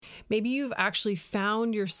Maybe you've actually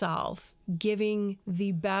found yourself giving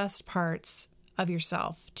the best parts of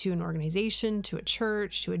yourself to an organization, to a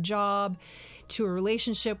church, to a job, to a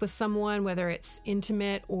relationship with someone, whether it's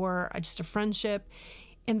intimate or just a friendship.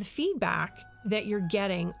 And the feedback that you're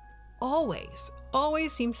getting always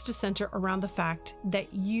seems to center around the fact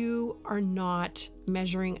that you are not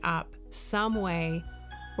measuring up some way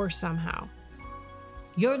or somehow.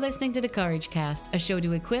 You're listening to The Courage Cast, a show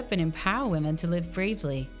to equip and empower women to live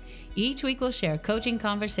bravely. Each week we'll share coaching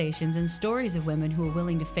conversations and stories of women who are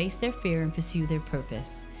willing to face their fear and pursue their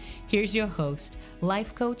purpose. Here's your host,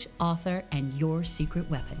 life coach, author, and your secret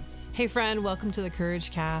weapon. Hey friend, welcome to The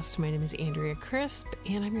Courage Cast. My name is Andrea Crisp,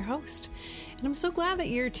 and I'm your host. And I'm so glad that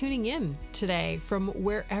you're tuning in today from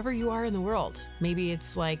wherever you are in the world. Maybe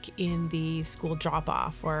it's like in the school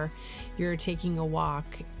drop-off, or you're taking a walk,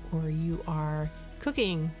 or you are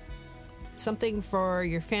cooking something for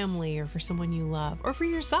your family or for someone you love or for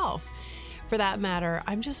yourself for that matter.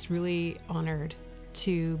 I'm just really honored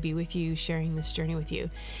to be with you, sharing this journey with you.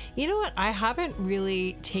 You know what? I haven't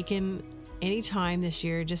really taken any time this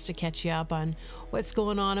year just to catch you up on what's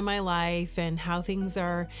going on in my life and how things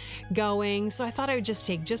are going. So I thought I would just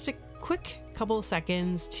take just a quick couple of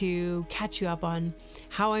seconds to catch you up on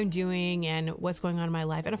how I'm doing and what's going on in my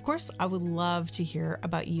life. And of course, I would love to hear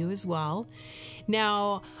about you as well.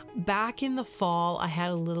 Now, back in the fall, I had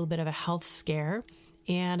a little bit of a health scare,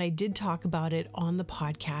 and I did talk about it on the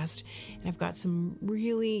podcast, and I've got some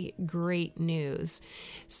really great news.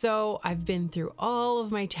 So I've been through all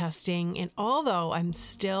of my testing, and although I'm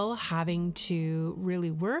still having to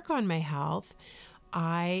really work on my health,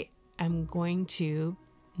 I am going to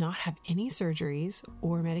not have any surgeries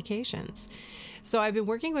or medications. So I've been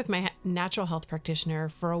working with my natural health practitioner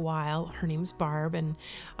for a while. Her name's Barb, and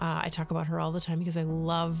I talk about her all the time because I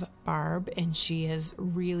love Barb, and she has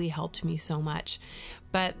really helped me so much.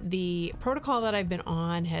 But the protocol that I've been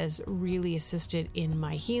on has really assisted in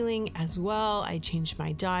my healing as well. I changed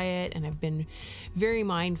my diet, and I've been very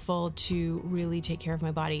mindful to really take care of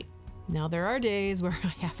my body. Now, there are days where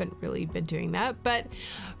I haven't really been doing that, but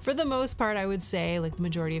for the most part, I would say like the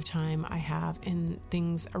majority of time I have, and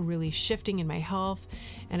things are really shifting in my health.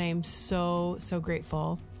 And I am so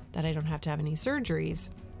grateful that I don't have to have any surgeries.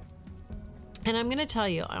 And I'm going to tell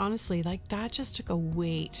you, honestly, like that just took a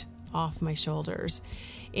weight off my shoulders.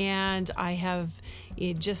 And I have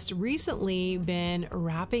just recently been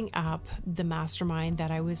wrapping up the mastermind that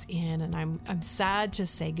I was in, and I'm sad to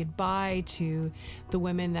say goodbye to the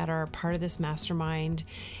women that are part of this mastermind.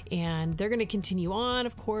 And they're going to continue on,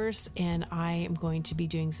 of course, and I am going to be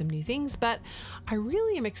doing some new things, but I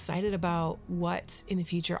really am excited about what's in the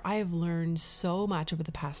future. I have learned so much over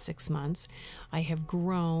the past 6 months. I have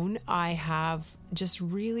grown. I have just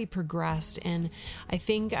really progressed, and I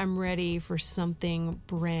think I'm ready for something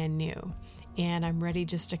brand new, and I'm ready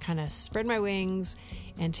just to kind of spread my wings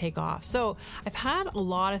and take off. So I've had a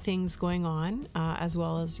lot of things going on, as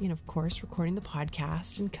well as, of course, recording the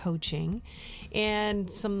podcast and coaching,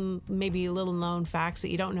 and some maybe little known facts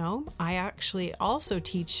that you don't know. I actually also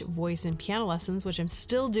teach voice and piano lessons, which I'm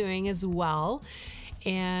still doing as well,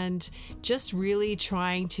 and just really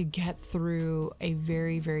trying to get through a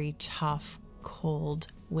very, very tough, cold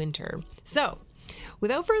winter. So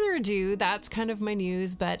without further ado, that's kind of my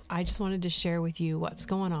news, but I just wanted to share with you what's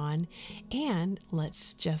going on, and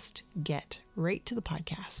let's just get right to the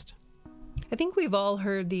podcast. I think we've all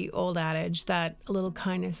heard the old adage that a little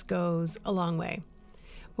kindness goes a long way.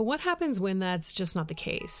 But what happens when that's just not the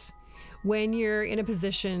case? When you're in a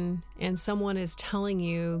position and someone is telling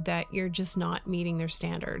you that you're just not meeting their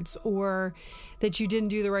standards, or that you didn't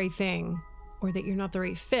do the right thing, or that you're not the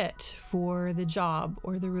right fit for the job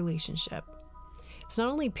or the relationship. It's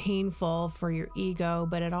not only painful for your ego,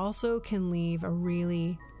 but it also can leave a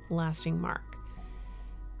really lasting mark.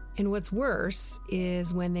 And what's worse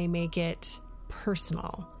is when they make it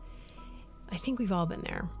personal. I think we've all been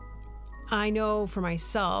there. I know for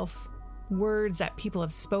myself, words that people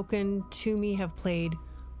have spoken to me have played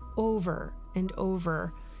over and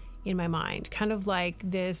over in my mind, kind of like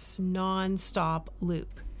this non-stop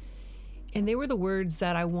loop. And they were the words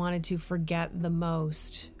that I wanted to forget the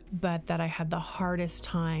most, but that I had the hardest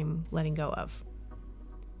time letting go of.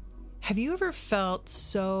 Have you ever felt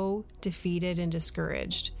so defeated and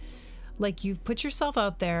discouraged? Like you've put yourself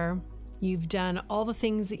out there, you've done all the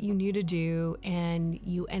things that you knew to do, and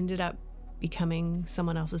you ended up becoming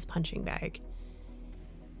someone else's punching bag.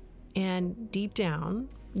 And deep down,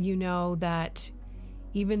 you know that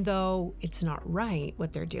even though it's not right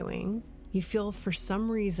what they're doing, you feel for some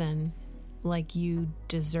reason like you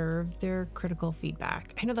deserve their critical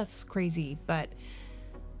feedback. I know that's crazy, but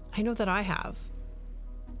I know that I have.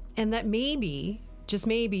 And that maybe, just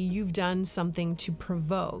maybe, you've done something to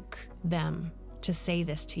provoke them to say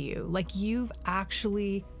this to you. Like you've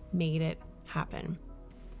actually made it happen.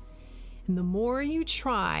 And the more you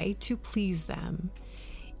try to please them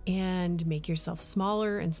and make yourself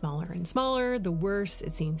smaller and smaller and smaller, the worse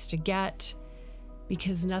it seems to get,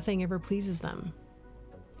 because nothing ever pleases them.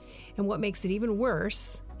 And what makes it even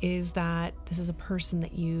worse is that this is a person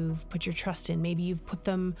that you've put your trust in. Maybe you've put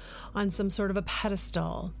them on some sort of a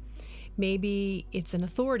pedestal. Maybe it's an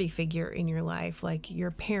authority figure in your life, like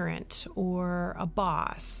your parent or a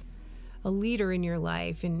boss, a leader in your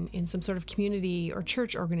life in some sort of community or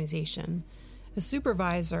church organization, a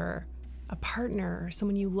supervisor, a partner,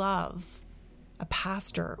 someone you love, a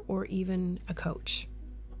pastor, or even a coach.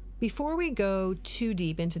 Before we go too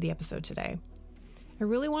deep into the episode today, I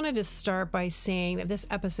really wanted to start by saying that this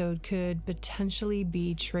episode could potentially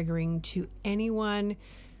be triggering to anyone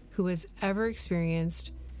who has ever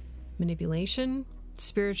experienced manipulation,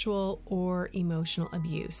 spiritual, or emotional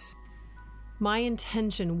abuse. My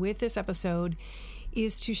intention with this episode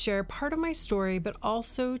is to share part of my story, but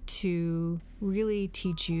also to really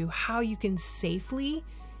teach you how you can safely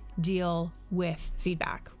deal with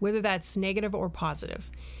feedback, whether that's negative or positive.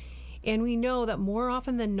 And we know that more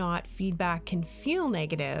often than not, feedback can feel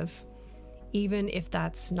negative, even if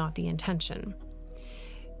that's not the intention.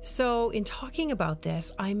 So in talking about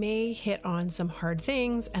this, I may hit on some hard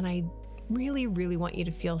things, and I really, really want you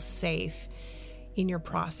to feel safe in your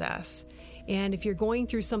process. And if you're going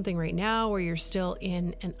through something right now, or you're still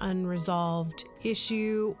in an unresolved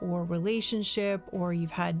issue or relationship, or you've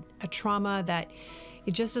had a trauma that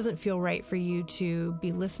it just doesn't feel right for you to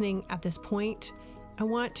be listening at this point, I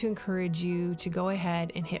want to encourage you to go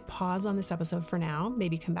ahead and hit pause on this episode for now,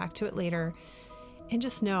 maybe come back to it later, and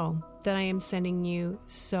just know that I am sending you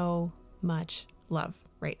so much love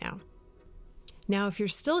right now. Now, if you're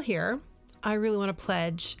still here, I really want to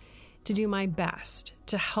pledge to do my best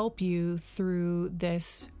to help you through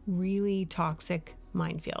this really toxic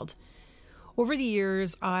minefield. Over the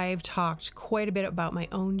years, I've talked quite a bit about my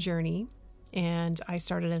own journey, and I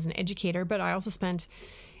started as an educator, but I also spent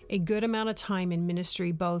a good amount of time in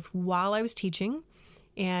ministry, both while I was teaching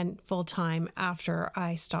and full-time after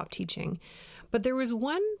I stopped teaching. But there was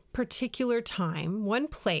one particular time, one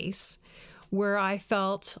place where I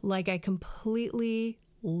felt like I completely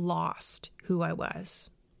lost who I was.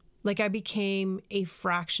 Like I became a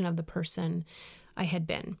fraction of the person I had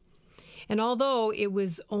been. And although it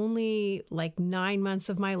was only like 9 months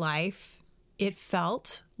of my life, it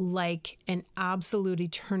felt like an absolute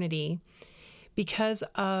eternity because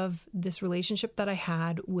of this relationship that I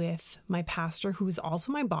had with my pastor, who was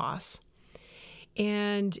also my boss.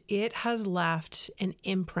 And it has left an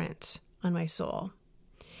imprint on my soul.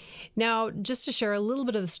 Now, just to share a little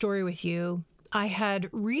bit of the story with you, I had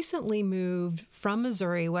recently moved from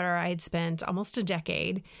Missouri, where I had spent almost a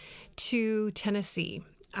decade, to Tennessee.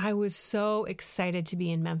 I was so excited to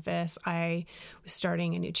be in Memphis. I was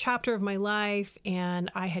starting a new chapter of my life,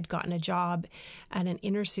 and I had gotten a job at an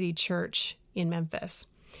inner city church in Memphis.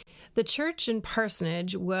 The church and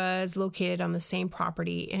parsonage was located on the same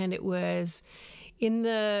property, and it was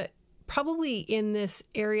probably in this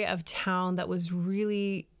area of town that was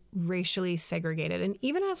really racially segregated. And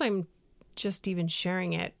even as I'm just even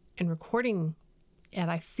sharing it and recording it,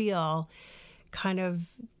 I feel kind of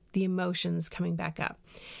the emotions coming back up.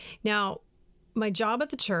 Now, my job at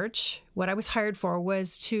the church, what I was hired for,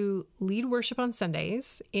 was to lead worship on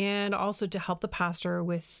Sundays and also to help the pastor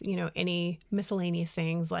with, any miscellaneous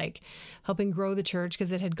things like helping grow the church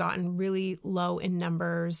because it had gotten really low in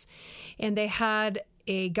numbers. And they had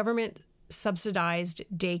a government subsidized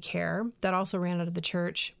daycare that also ran out of the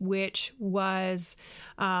church, which was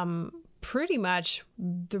pretty much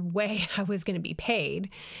the way I was going to be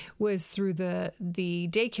paid was through the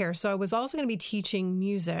daycare. So I was also going to be teaching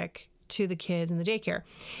music to the kids in the daycare.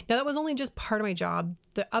 Now, that was only just part of my job.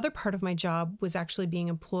 The other part of my job was actually being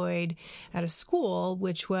employed at a school,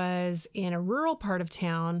 which was in a rural part of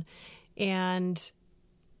town, and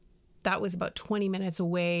that was about 20 minutes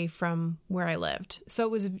away from where I lived. So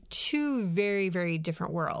it was two very, very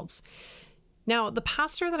different worlds. Now, the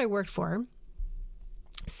pastor that I worked for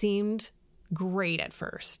seemed great at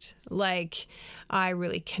first. Like, I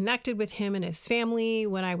really connected with him and his family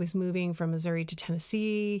when I was moving from Missouri to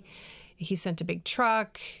Tennessee. He sent a big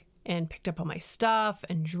truck and picked up all my stuff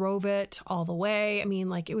and drove it all the way. I mean,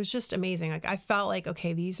 like, it was just amazing. Like, I felt like,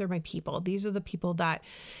 okay, these are my people. These are the people that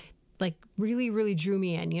like really, really drew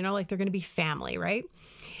me in, like they're going to be family, right?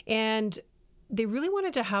 And they really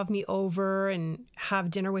wanted to have me over and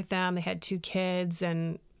have dinner with them. They had 2 kids,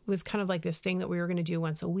 and it was kind of like this thing that we were going to do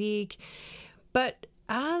once a week. But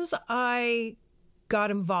as I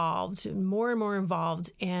got involved, more and more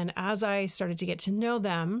involved, and as I started to get to know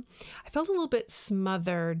them, I felt a little bit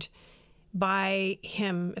smothered by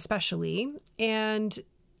him especially. And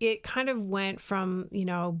it kind of went from,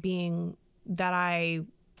 being that I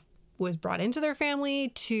was brought into their family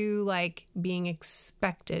to like being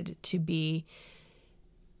expected to be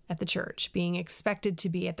at the church, being expected to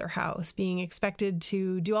be at their house, being expected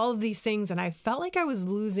to do all of these things. And I felt like I was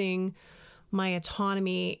losing my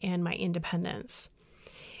autonomy and my independence.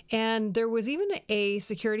 And there was even a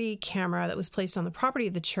security camera that was placed on the property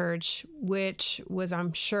of the church, which was,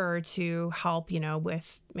 I'm sure, to help,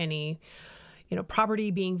 with any,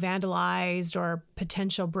 property being vandalized or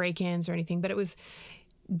potential break-ins or anything. But it was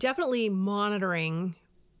definitely monitoring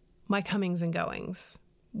my comings and goings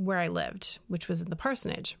where I lived, which was in the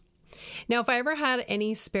parsonage. Now, if I ever had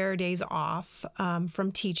any spare days off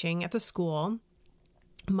from teaching at the school,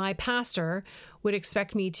 my pastor would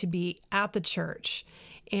expect me to be at the church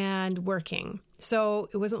and working. So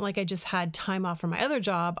it wasn't like I just had time off from my other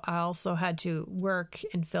job. I also had to work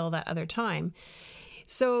and fill that other time.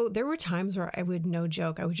 So there were times where I would, no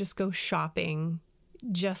joke, I would just go shopping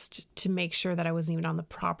just to make sure that I wasn't even on the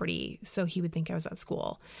property so he would think I was at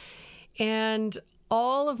school. And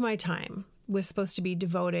all of my time was supposed to be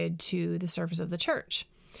devoted to the service of the church.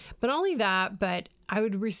 But not only that, but I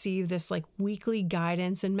would receive this like weekly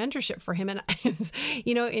guidance and mentorship for him. And it was,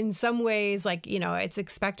 in some ways, like, it's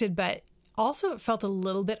expected, but also it felt a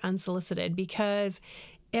little bit unsolicited because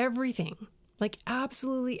everything, like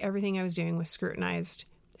absolutely everything I was doing was scrutinized.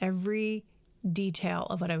 Every detail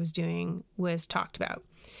of what I was doing was talked about.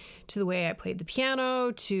 To the way I played the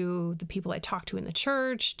piano, to the people I talked to in the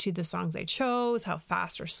church, to the songs I chose, how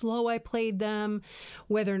fast or slow I played them,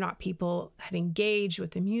 whether or not people had engaged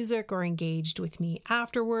with the music or engaged with me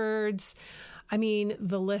afterwards. I mean,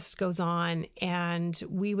 the list goes on, and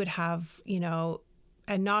we would have,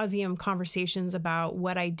 ad nauseum conversations about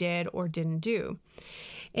what I did or didn't do.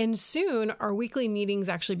 And soon our weekly meetings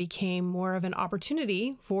actually became more of an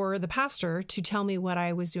opportunity for the pastor to tell me what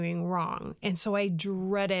I was doing wrong. And so I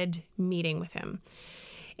dreaded meeting with him.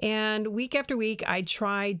 And week after week, I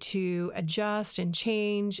tried to adjust and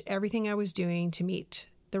change everything I was doing to meet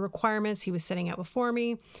the requirements he was setting out before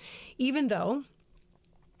me, even though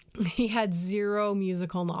he had zero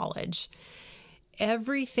musical knowledge.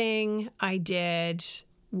 Everything I did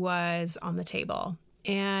was on the table.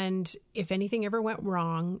 And if anything ever went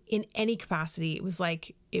wrong in any capacity, it was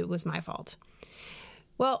like it was my fault.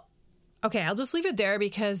 Well, okay, I'll just leave it there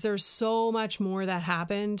because there's so much more that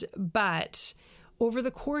happened. But over the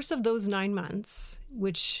course of those 9 months,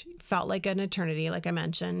 which felt like an eternity, like I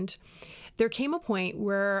mentioned, there came a point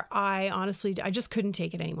where I just couldn't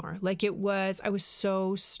take it anymore. I was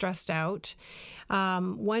so stressed out.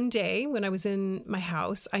 One day when I was in my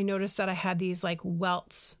house, I noticed that I had these like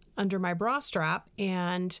welts under my bra strap,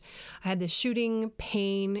 and I had this shooting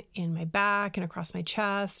pain in my back and across my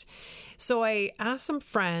chest. So I asked some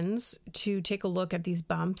friends to take a look at these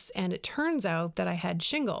bumps, and it turns out that I had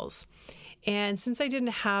shingles. And since I didn't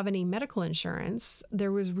have any medical insurance,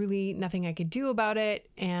 there was really nothing I could do about it.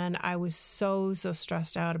 And I was so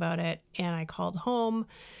stressed out about it. And I called home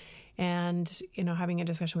and, having a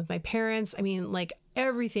discussion with my parents. I mean, like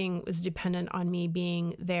everything was dependent on me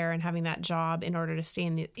being there and having that job in order to stay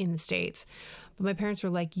in the States. But my parents were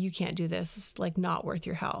like, you can't do this. It's like not worth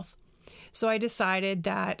your health. So I decided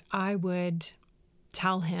that I would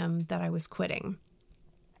tell him that I was quitting.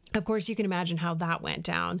 Of course, you can imagine how that went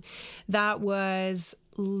down. That was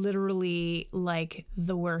literally like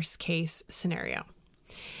the worst case scenario.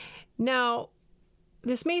 Now,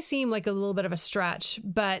 this may seem like a little bit of a stretch,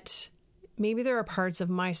 but maybe there are parts of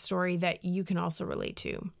my story that you can also relate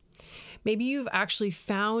to. Maybe you've actually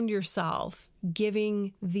found yourself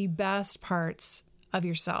giving the best parts of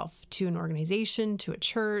yourself to an organization, to a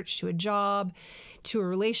church, to a job, to a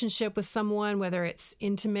relationship with someone, whether it's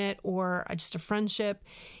intimate or just a friendship.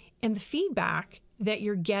 And the feedback that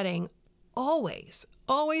you're getting always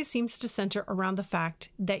seems to center around the fact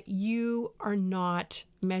that you are not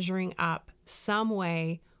measuring up some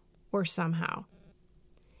way or somehow.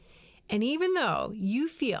 And even though you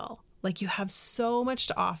feel like you have so much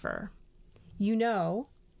to offer, your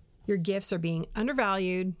gifts are being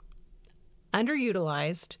undervalued,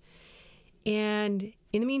 underutilized, and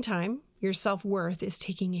in the meantime, your self-worth is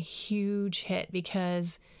taking a huge hit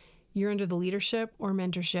because you're under the leadership or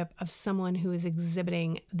mentorship of someone who is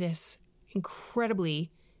exhibiting this incredibly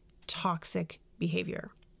toxic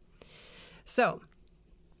behavior. So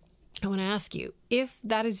I want to ask you, if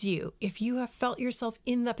that is you, if you have felt yourself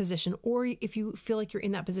in that position, or if you feel like you're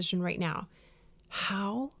in that position right now,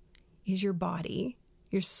 how is your body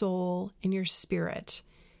your soul, and your spirit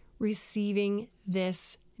receiving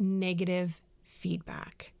this negative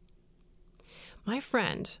feedback? My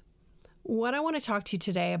friend, what I want to talk to you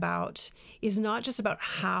today about is not just about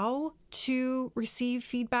how to receive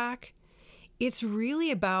feedback. It's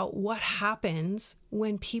really about what happens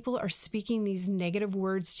when people are speaking these negative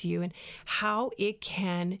words to you and how it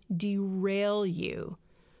can derail you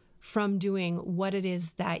from doing what it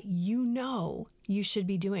is that you know you should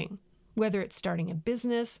be doing. Whether it's starting a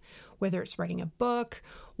business, whether it's writing a book,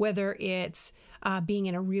 whether it's being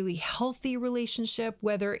in a really healthy relationship,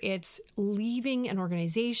 whether it's leaving an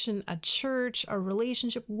organization, a church, a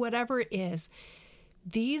relationship, whatever it is,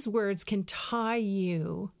 these words can tie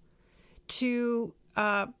you to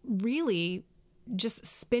really just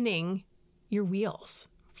spinning your wheels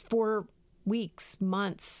for weeks,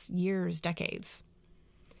 months, years, decades.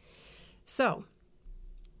 So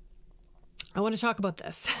I want to talk about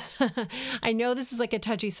this. I know this is like a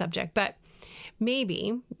touchy subject, but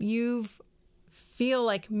maybe you feel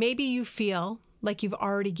like you've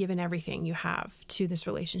already given everything you have to this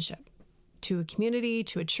relationship, to a community,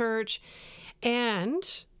 to a church,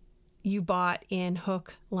 and you bought in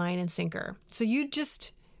hook, line, and sinker. So you'd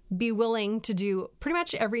just be willing to do pretty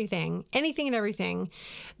much anything and everything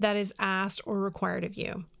that is asked or required of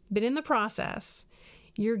you. But in the process,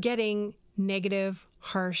 you're getting negative,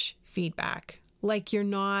 harsh feedback, like you're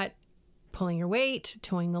not pulling your weight,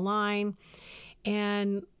 towing the line,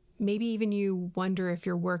 and maybe even you wonder if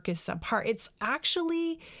your work is subpar. It's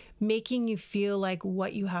actually making you feel like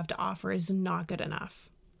what you have to offer is not good enough.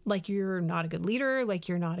 Like you're not a good leader, like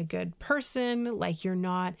you're not a good person, like you're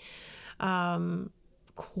not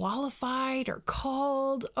qualified or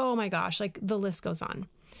called. Oh my gosh, like the list goes on.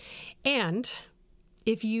 And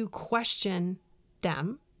if you question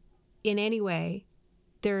them in any way,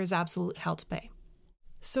 there is absolute hell to pay.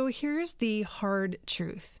 So here's the hard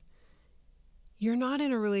truth. You're not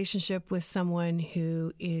in a relationship with someone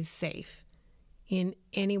who is safe in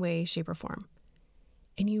any way, shape, or form.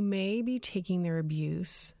 And you may be taking their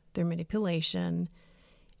abuse, their manipulation,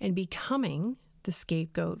 and becoming the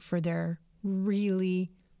scapegoat for their really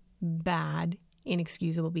bad,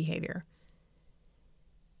 inexcusable behavior.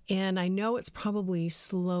 And I know it's probably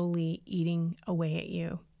slowly eating away at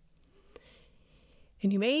you.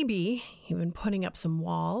 And you may be even putting up some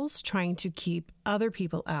walls, trying to keep other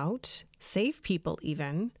people out, safe people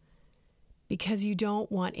even, because you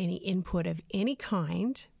don't want any input of any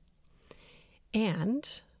kind.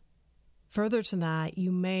 And further to that,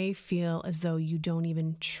 you may feel as though you don't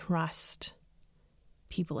even trust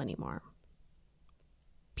people anymore.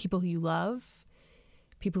 People who you love,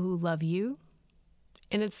 people who love you.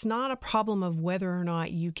 And it's not a problem of whether or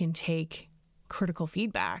not you can take critical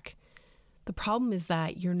feedback. The problem is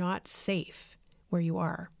that you're not safe where you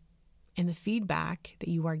are. And the feedback that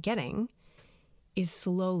you are getting is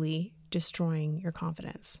slowly destroying your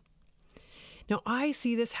confidence. Now, I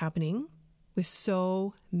see this happening with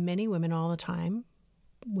so many women all the time,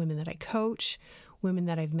 women that I coach, women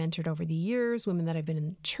that I've mentored over the years, women that I've been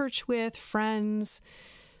in church with, friends,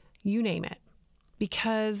 you name it.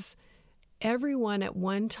 Because everyone at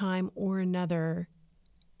one time or another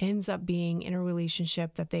ends up being in a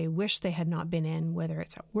relationship that they wish they had not been in, whether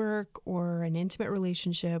it's at work or an intimate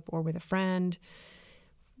relationship or with a friend,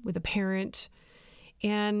 with a parent.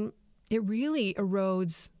 And it really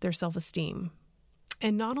erodes their self-esteem.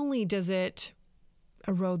 And not only does it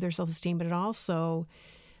erode their self-esteem, but it also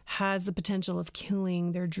has the potential of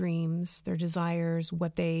killing their dreams, their desires,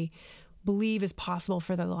 what they believe is possible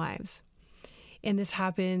for their lives. And this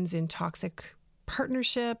happens in toxic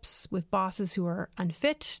partnerships with bosses who are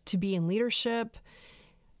unfit to be in leadership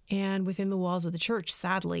and within the walls of the church,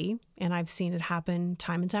 sadly. And I've seen it happen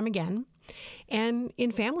time and time again, and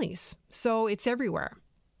in families. So it's everywhere.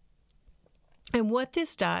 And what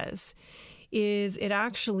this does is it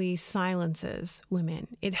actually silences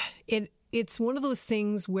women. It's one of those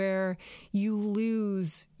things where you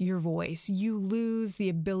lose your voice. You lose the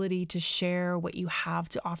ability to share what you have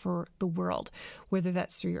to offer the world, whether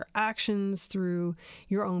that's through your actions, through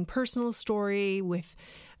your own personal story, with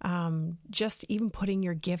just even putting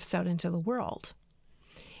your gifts out into the world.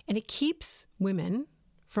 And it keeps women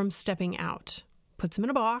from stepping out, puts them in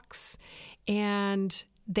a box, and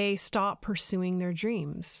they stop pursuing their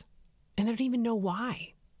dreams. And they don't even know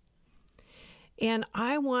why. And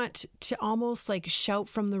I want to almost like shout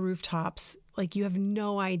from the rooftops, like you have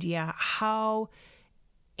no idea how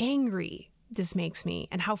angry this makes me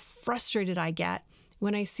and how frustrated I get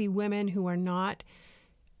when I see women who are not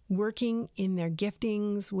working in their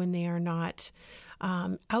giftings, when they are not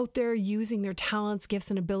out there using their talents, gifts,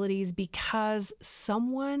 and abilities because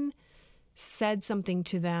someone said something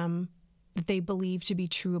to them that they believed to be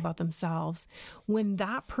true about themselves, when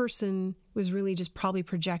that person was really just probably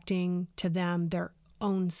projecting to them their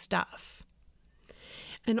own stuff.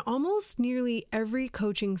 And almost nearly every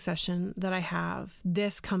coaching session that I have,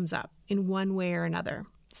 this comes up in one way or another.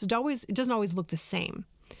 So it doesn't always look the same.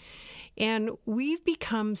 And we've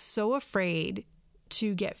become so afraid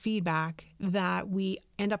to get feedback that we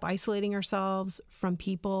end up isolating ourselves from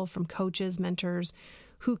people, from coaches, mentors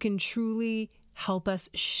who can truly help us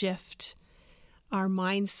shift our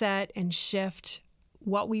mindset and shift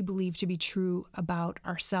what we believe to be true about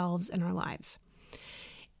ourselves and our lives.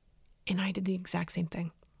 And I did the exact same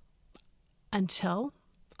thing until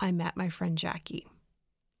I met my friend Jackie.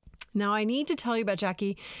 Now, I need to tell you about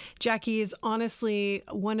Jackie. Jackie is honestly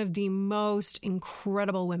one of the most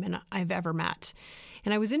incredible women I've ever met.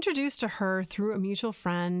 And I was introduced to her through a mutual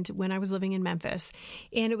friend when I was living in Memphis.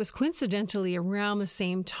 And it was coincidentally around the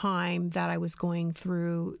same time that I was going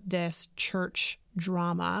through this church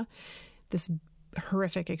drama, this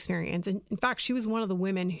horrific experience. And in fact, she was one of the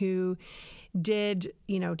women who did,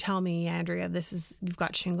 tell me, Andrea, you've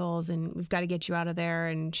got shingles and we've got to get you out of there.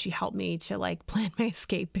 And she helped me to plan my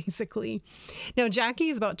escape, basically. Now, Jackie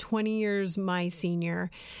is about 20 years my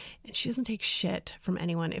senior, and she doesn't take shit from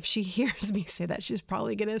anyone. If she hears me say that, she's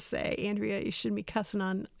probably going to say, Andrea, you shouldn't be cussing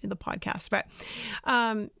on the podcast. But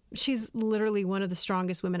she's literally one of the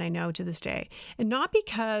strongest women I know to this day. And not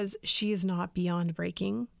because she is not beyond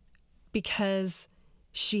breaking, because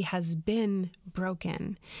she has been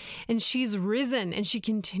broken and she's risen and she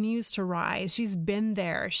continues to rise. She's been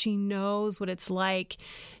there. She knows what it's like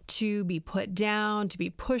to be put down, to be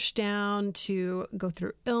pushed down, to go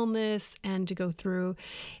through illness and to go through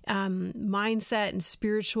mindset and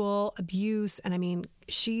spiritual abuse. And I mean,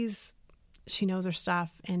 she knows her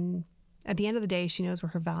stuff. And at the end of the day, she knows where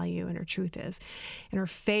her value and her truth is. And her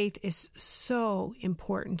faith is so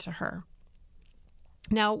important to her.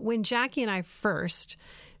 Now, when Jackie and I first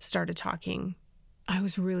started talking, I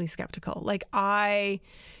was really skeptical. I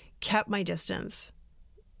kept my distance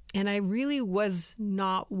and I really was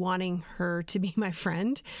not wanting her to be my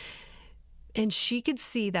friend. And she could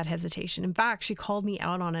see that hesitation. In fact, she called me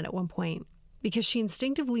out on it at one point because she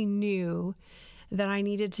instinctively knew that I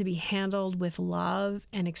needed to be handled with love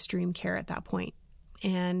and extreme care at that point.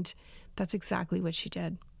 And that's exactly what she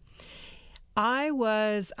did. I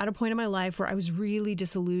was at a point in my life where I was really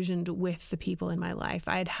disillusioned with the people in my life.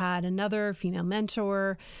 I had had another female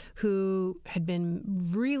mentor who had been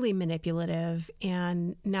really manipulative,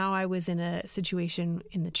 and now I was in a situation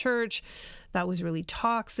in the church that was really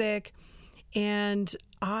toxic. And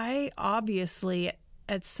I obviously,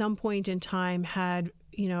 at some point in time, had,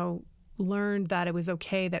 learned that it was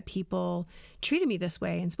okay that people treated me this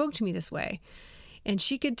way and spoke to me this way. And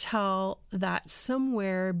she could tell that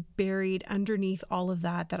somewhere buried underneath all of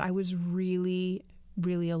that I was really,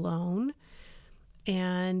 really alone.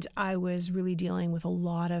 And I was really dealing with a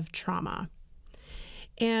lot of trauma.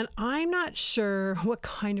 And I'm not sure what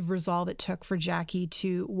kind of resolve it took for Jackie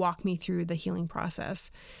to walk me through the healing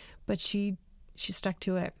process, but she stuck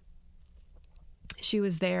to it. She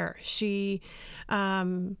was there. She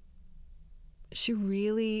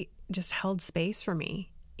really just held space for me.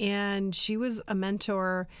 And she was a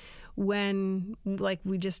mentor when,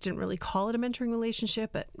 we just didn't really call it a mentoring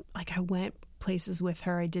relationship, but I went places with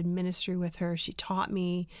her. I did ministry with her. She taught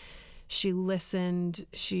me. She listened.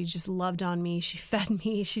 She just loved on me. She fed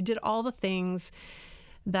me. She did all the things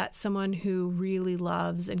that someone who really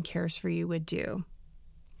loves and cares for you would do.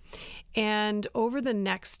 And over the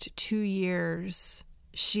next 2 years,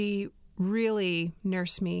 she really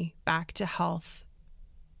nursed me back to health.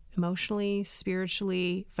 Emotionally,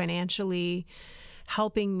 spiritually, financially,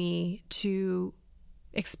 helping me to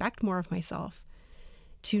expect more of myself,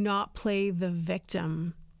 to not play the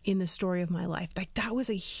victim in the story of my life. That was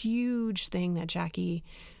a huge thing that Jackie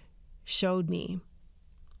showed me.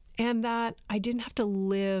 And that I didn't have to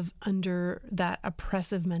live under that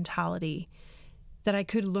oppressive mentality, that I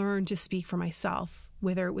could learn to speak for myself,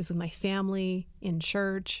 whether it was with my family, in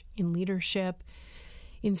church, in leadership,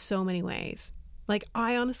 in so many ways.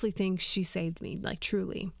 I honestly think she saved me,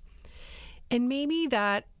 truly. And maybe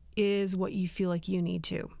that is what you feel like you need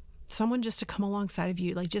to. Someone just to come alongside of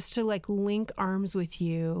you, just to link arms with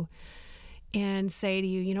you and say to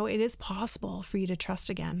you, it is possible for you to trust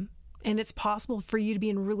again. And it's possible for you to be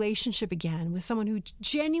in a relationship again with someone who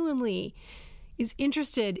genuinely is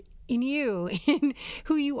interested in you, in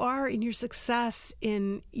who you are, in your success,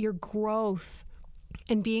 in your growth.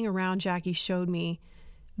 And being around Jackie showed me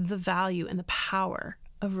the value and the power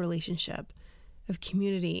of relationship, of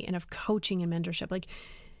community, and of coaching and mentorship.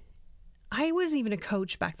 I wasn't even a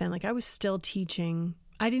coach back then. Like I was still teaching.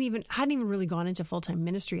 I hadn't even really gone into full-time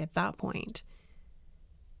ministry at that point.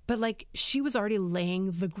 But like she was already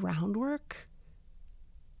laying the groundwork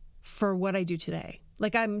for what I do today.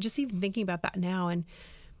 Like I'm just even thinking about that now and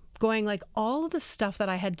going like all of the stuff that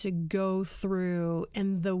I had to go through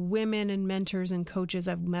and the women and mentors and coaches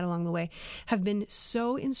I've met along the way have been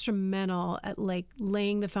so instrumental at like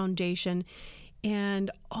laying the foundation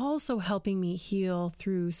and also helping me heal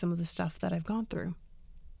through some of the stuff that I've gone through.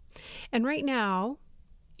 And right now,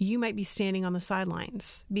 you might be standing on the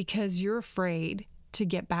sidelines because you're afraid to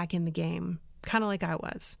get back in the game, kind of like I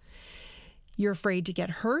was. You're afraid to get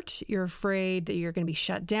hurt. You're afraid that you're going to be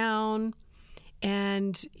shut down.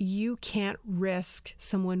 And you can't risk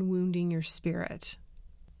someone wounding your spirit.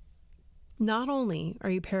 Not only are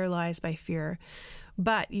you paralyzed by fear,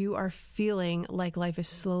 but you are feeling like life is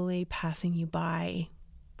slowly passing you by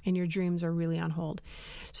and your dreams are really on hold.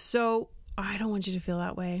 So I don't want you to feel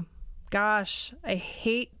that way. Gosh, I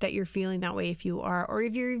hate that you're feeling that way if you are, or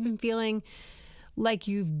if you're even feeling like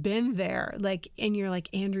you've been there, like, and you're like,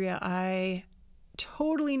 Andrea, I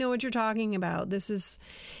totally know what you're talking about. This is,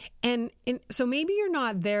 and so maybe you're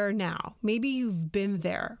not there now. Maybe you've been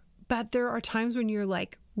there, but there are times when you're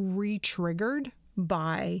like re-triggered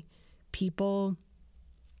by people,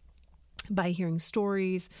 by hearing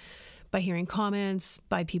stories, by hearing comments,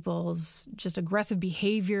 by people's just aggressive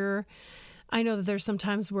behavior. I know that there's some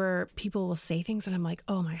times where people will say things and I'm like,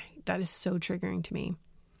 oh my, that is so triggering to me.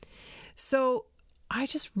 So I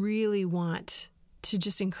just really want to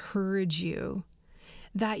just encourage you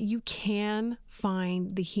that you can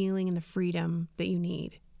find the healing and the freedom that you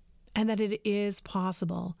need, and that it is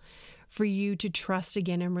possible for you to trust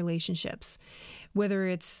again in relationships, whether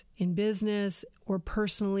it's in business or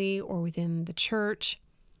personally or within the church.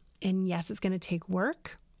 And yes, it's going to take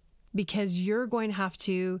work because you're going to have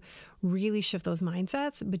to really shift those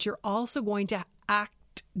mindsets, but you're also going to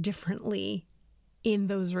act differently in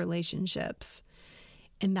those relationships.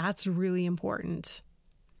 And that's really important.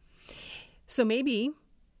 So maybe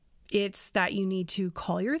it's that you need to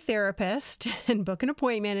call your therapist and book an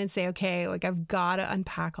appointment and say, okay, like I've got to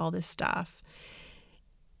unpack all this stuff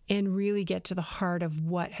and really get to the heart of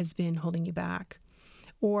what has been holding you back.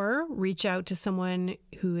 Or reach out to someone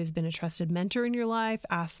who has been a trusted mentor in your life,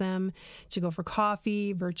 ask them to go for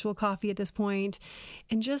coffee, virtual coffee at this point,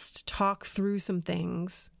 and just talk through some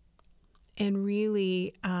things and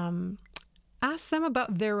really ask them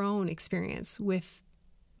about their own experience with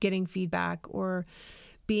getting feedback or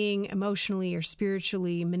being emotionally or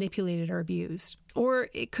spiritually manipulated or abused. Or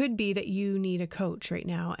it could be that you need a coach right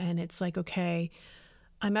now and it's like, okay,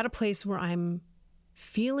 I'm at a place where I'm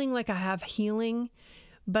feeling like I have healing,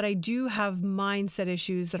 but I do have mindset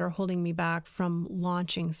issues that are holding me back from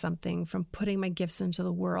launching something, from putting my gifts into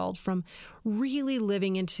the world, from really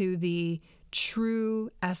living into the true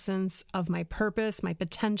essence of my purpose, my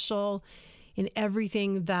potential, in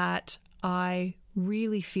everything that I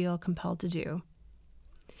really feel compelled to do.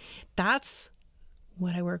 That's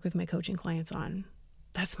what I work with my coaching clients on.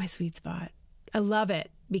 That's my sweet spot. I love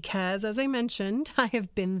it because, as I mentioned, I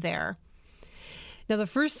have been there. Now, the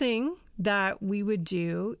first thing that we would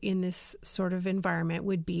do in this sort of environment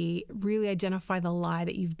would be really identify the lie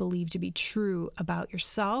that you've believed to be true about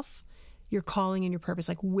yourself, your calling, and your purpose.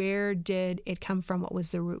 Like, where did it come from? What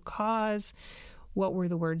was the root cause? What were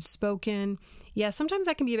the words spoken? Yeah, sometimes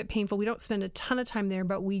that can be a bit painful. We don't spend a ton of time there,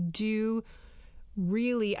 but we do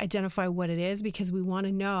really identify what it is because we want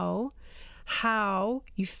to know how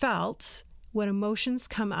you felt, what emotions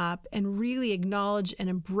come up, and really acknowledge and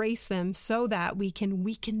embrace them so that we can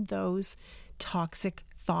weaken those toxic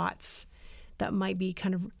thoughts that might be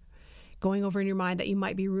kind of going over in your mind that you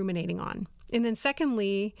might be ruminating on. And then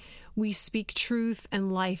secondly, we speak truth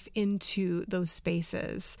and life into those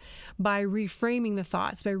spaces by reframing the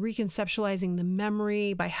thoughts, by reconceptualizing the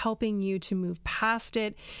memory, by helping you to move past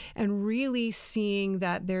it and really seeing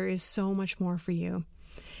that there is so much more for you.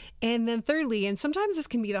 And then thirdly, and sometimes this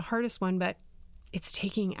can be the hardest one, but it's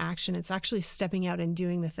taking action. It's actually stepping out and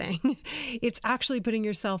doing the thing. It's actually putting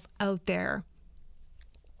yourself out there.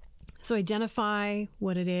 So identify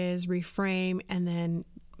what it is, reframe, and then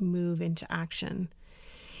move into action.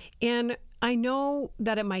 And I know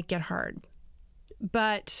that it might get hard,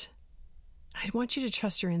 but I want you to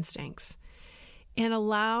trust your instincts and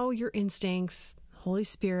allow your instincts, Holy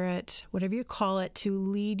Spirit, whatever you call it, to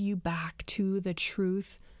lead you back to the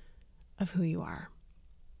truth of who you are.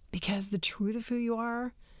 Because the truth of who you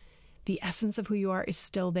are, the essence of who you are is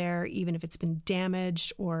still there, even if it's been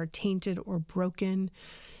damaged or tainted or broken,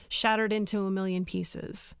 shattered into a million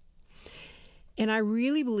pieces. And I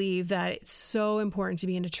really believe that it's so important to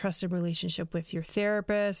be in a trusted relationship with your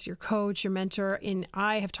therapist, your coach, your mentor. And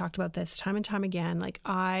I have talked about this time and time again. Like,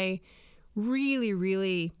 I really,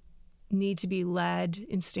 really need to be led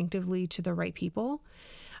instinctively to the right people.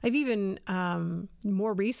 I've even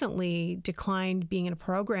more recently declined being in a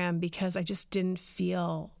program because I just didn't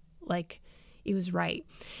feel like it was right.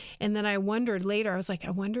 And then I wondered later, I was like, I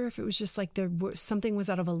wonder if it was just like something was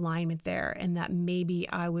out of alignment there, and that maybe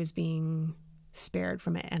I was being spared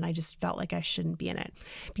from it, and I just felt like I shouldn't be in it.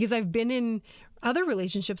 Because I've been in other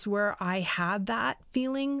relationships where I had that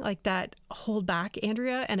feeling, like that hold back,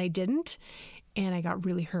 Andrea, and I didn't, and I got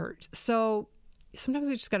really hurt. So sometimes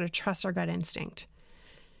we just got to trust our gut instinct.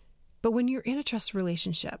 But when you're in a trust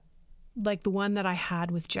relationship, like the one that I had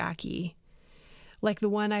with Jackie, like the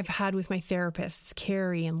one I've had with my therapists,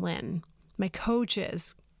 Carrie and Lynn, my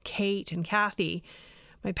coaches, Kate and Kathy,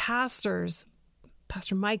 my pastors,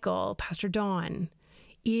 Pastor Michael, Pastor Dawn,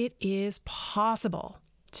 it is possible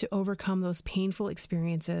to overcome those painful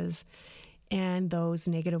experiences and those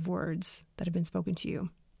negative words that have been spoken to you.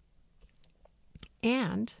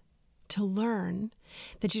 And to learn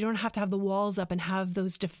that you don't have to have the walls up and have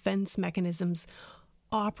those defense mechanisms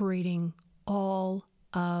operating all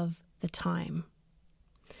of the time.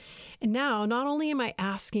 And now, not only am I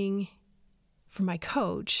asking for my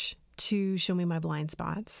coach to show me my blind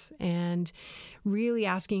spots and really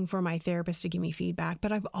asking for my therapist to give me feedback,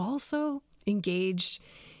 but I've also engaged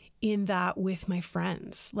in that with my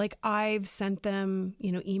friends. Like, I've sent them,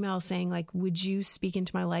 emails saying, like, would you speak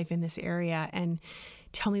into my life in this area and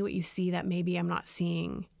tell me what you see that maybe I'm not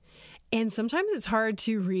seeing? And sometimes it's hard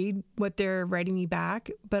to read what they're writing me back,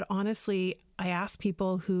 but honestly, I ask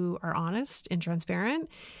people who are honest and transparent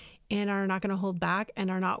and are not going to hold back and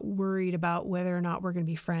are not worried about whether or not we're going to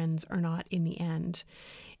be friends or not in the end.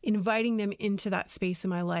 Inviting them into that space in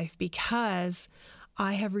my life because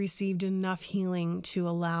I have received enough healing to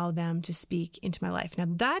allow them to speak into my life. Now,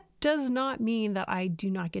 that does not mean that I do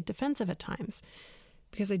not get defensive at times,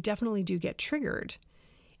 because I definitely do get triggered.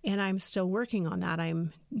 And I'm still working on that.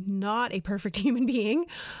 I'm not a perfect human being.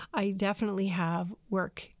 I definitely have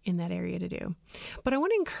work in that area to do. But I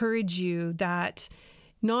want to encourage you that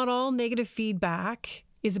not all negative feedback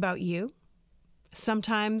is about you.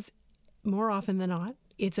 Sometimes, more often than not,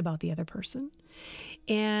 it's about the other person.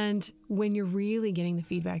 And when you're really getting the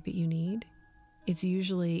feedback that you need, it's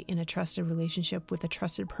usually in a trusted relationship with a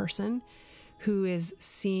trusted person who is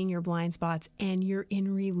seeing your blind spots, and you're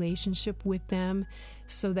in relationship with them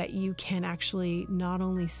so that you can actually not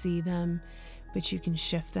only see them, but you can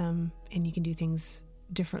shift them and you can do things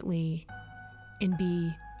differently and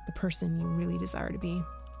be the person you really desire to be.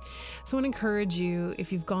 So I want to encourage you,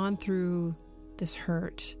 if you've gone through this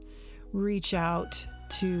hurt, reach out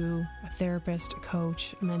to a therapist, a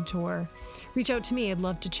coach, a mentor. Reach out to me. I'd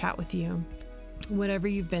love to chat with you. Whatever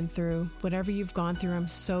you've been through, whatever you've gone through, I'm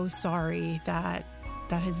so sorry that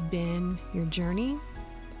has been your journey.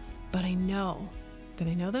 But I know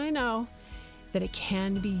that it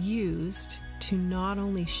can be used to not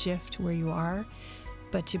only shift where you are,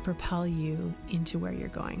 but to propel you into where you're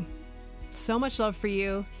going. So much love for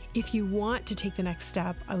you. If you want to take the next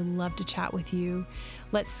step, I would love to chat with you.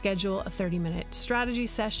 Let's schedule a 30-minute strategy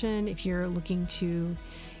session if you're looking to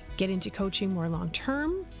get into coaching more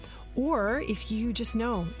long-term. Or if you just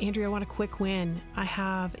know, Andrea, I want a quick win, I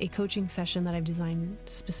have a coaching session that I've designed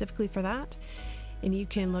specifically for that. And you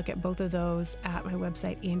can look at both of those at my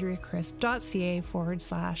website,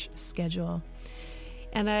 andreacrisp.ca/schedule.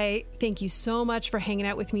 And I thank you so much for hanging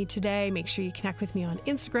out with me today. Make sure you connect with me on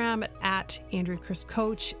Instagram at Andrea Crisp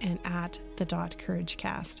Coach and at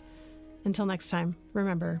 @CourageCast. Until next time,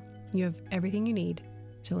 remember, you have everything you need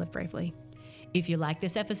to live bravely. If you like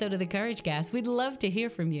this episode of The Courage Cast, we'd love to hear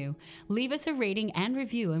from you. Leave us a rating and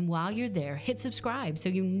review, and while you're there, hit subscribe so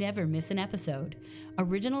you never miss an episode.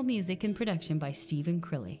 Original music and production by Stephen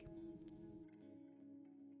Crilly.